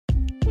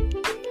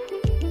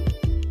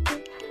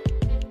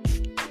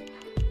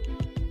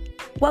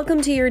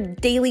Welcome to your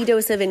daily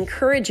dose of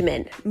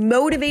encouragement,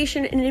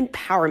 motivation, and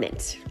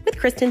empowerment with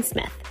Kristen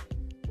Smith.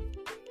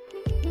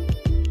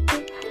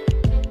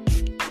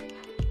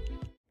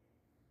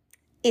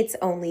 It's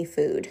only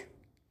food.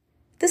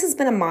 This has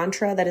been a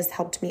mantra that has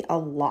helped me a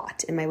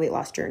lot in my weight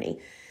loss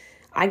journey.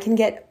 I can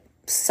get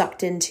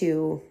sucked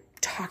into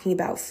talking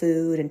about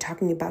food and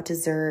talking about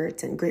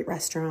desserts and great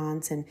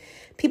restaurants, and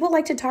people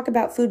like to talk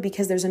about food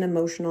because there's an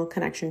emotional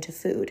connection to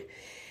food.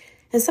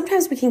 And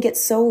sometimes we can get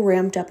so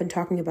ramped up in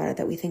talking about it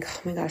that we think, oh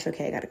my gosh,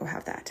 okay, I got to go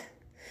have that.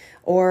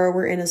 Or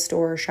we're in a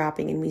store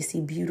shopping and we see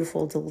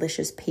beautiful,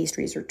 delicious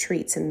pastries or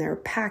treats and they're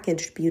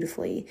packaged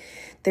beautifully.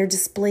 They're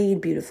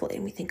displayed beautifully.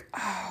 And we think,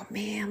 oh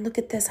man, look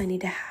at this. I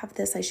need to have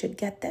this. I should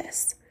get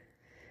this.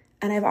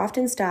 And I've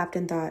often stopped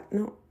and thought,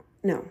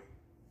 no,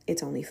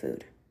 it's only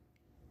food.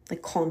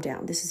 Like, calm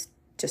down. This is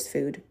just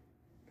food.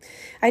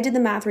 I did the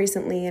math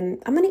recently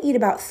and I'm going to eat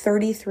about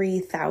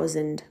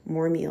 33,000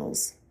 more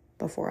meals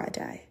before I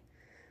die.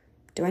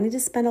 Do I need to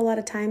spend a lot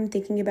of time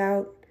thinking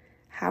about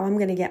how I'm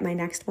going to get my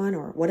next one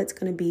or what it's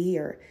going to be?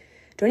 Or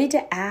do I need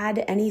to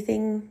add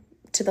anything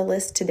to the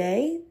list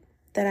today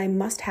that I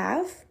must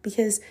have?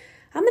 Because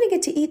I'm going to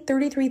get to eat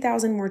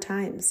 33,000 more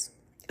times.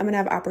 I'm going to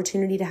have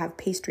opportunity to have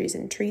pastries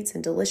and treats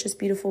and delicious,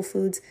 beautiful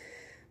foods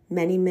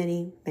many,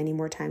 many, many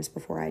more times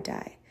before I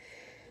die.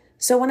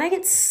 So when I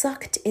get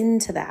sucked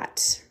into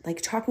that, like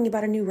talking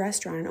about a new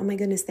restaurant and oh my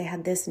goodness, they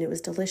had this and it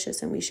was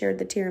delicious and we shared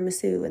the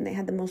tiramisu and they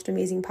had the most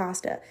amazing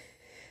pasta,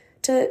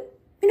 to,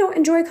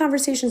 enjoy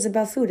conversations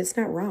about food, it's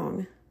not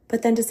wrong.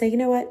 But then to say, you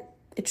know what,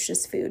 it's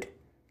just food.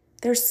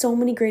 There's so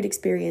many great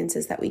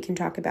experiences that we can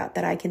talk about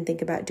that I can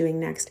think about doing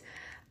next.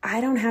 I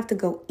don't have to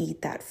go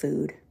eat that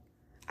food.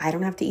 I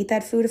don't have to eat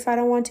that food if I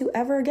don't want to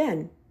ever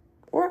again.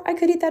 Or I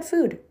could eat that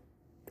food.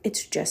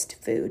 It's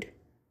just food.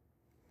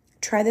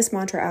 Try this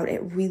mantra out.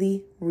 It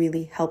really,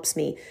 really helps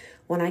me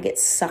when I get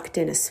sucked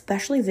in,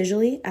 especially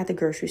visually at the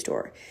grocery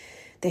store.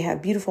 They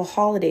have beautiful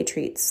holiday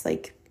treats,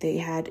 like they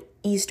had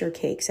Easter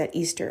cakes at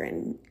Easter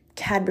and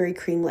Cadbury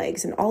cream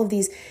legs and all of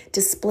these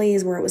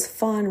displays where it was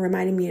fun,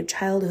 reminding me of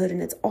childhood,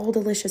 and it's all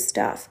delicious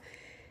stuff.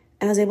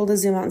 And I was able to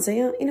zoom out and say,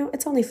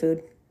 it's only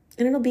food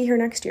and it'll be here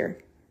next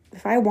year.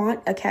 If I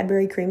want a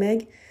Cadbury cream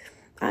egg,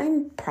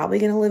 I'm probably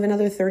going to live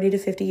another 30 to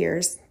 50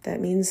 years.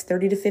 That means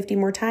 30 to 50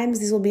 more times.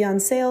 These will be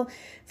on sale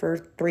for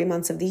 3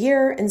 months of the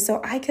year. And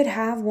so I could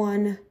have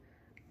one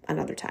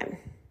another time.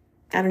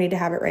 I don't need to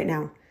have it right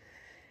now.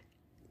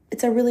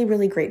 It's a really,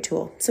 really great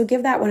tool. So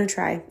give that one a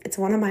try. It's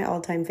one of my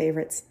all-time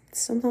favorites.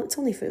 It's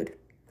only food.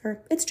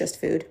 Or it's just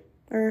food.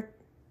 Or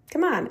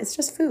come on, it's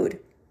just food.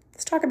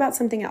 Let's talk about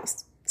something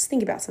else. Let's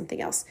think about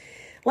something else.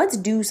 Let's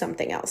do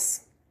something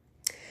else.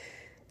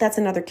 That's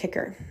another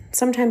kicker.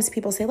 Sometimes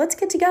people say, let's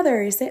get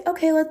together. You say,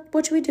 okay,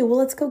 what should we do? Well,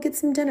 let's go get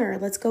some dinner.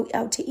 Let's go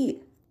out to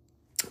eat.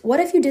 What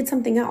if you did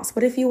something else?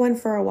 What if you went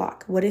for a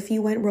walk? What if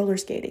you went roller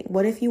skating?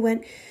 What if you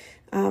went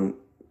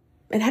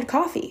and had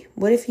coffee?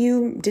 What if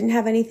you didn't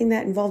have anything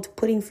that involved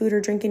putting food or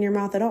drink in your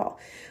mouth at all?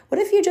 What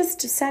if you just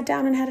sat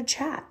down and had a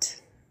chat?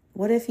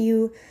 What if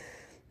you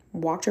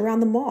walked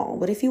around the mall?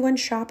 What if you went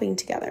shopping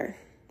together?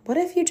 What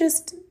if you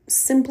just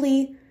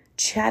simply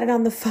chatted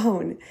on the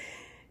phone?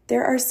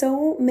 There are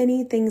so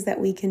many things that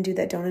we can do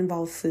that don't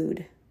involve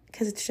food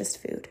because it's just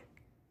food.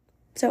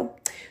 So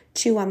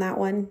chew on that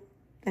one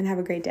and have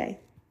a great day.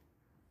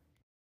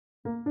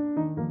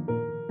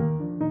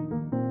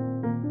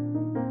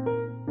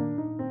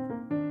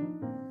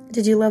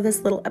 Did you love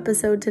this little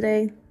episode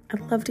today?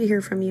 I'd love to hear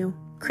from you.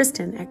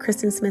 Kristen at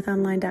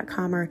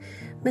KristenSmithOnline.com or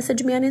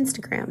message me on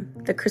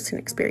Instagram, The Kristen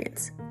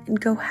Experience, and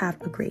go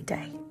have a great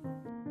day.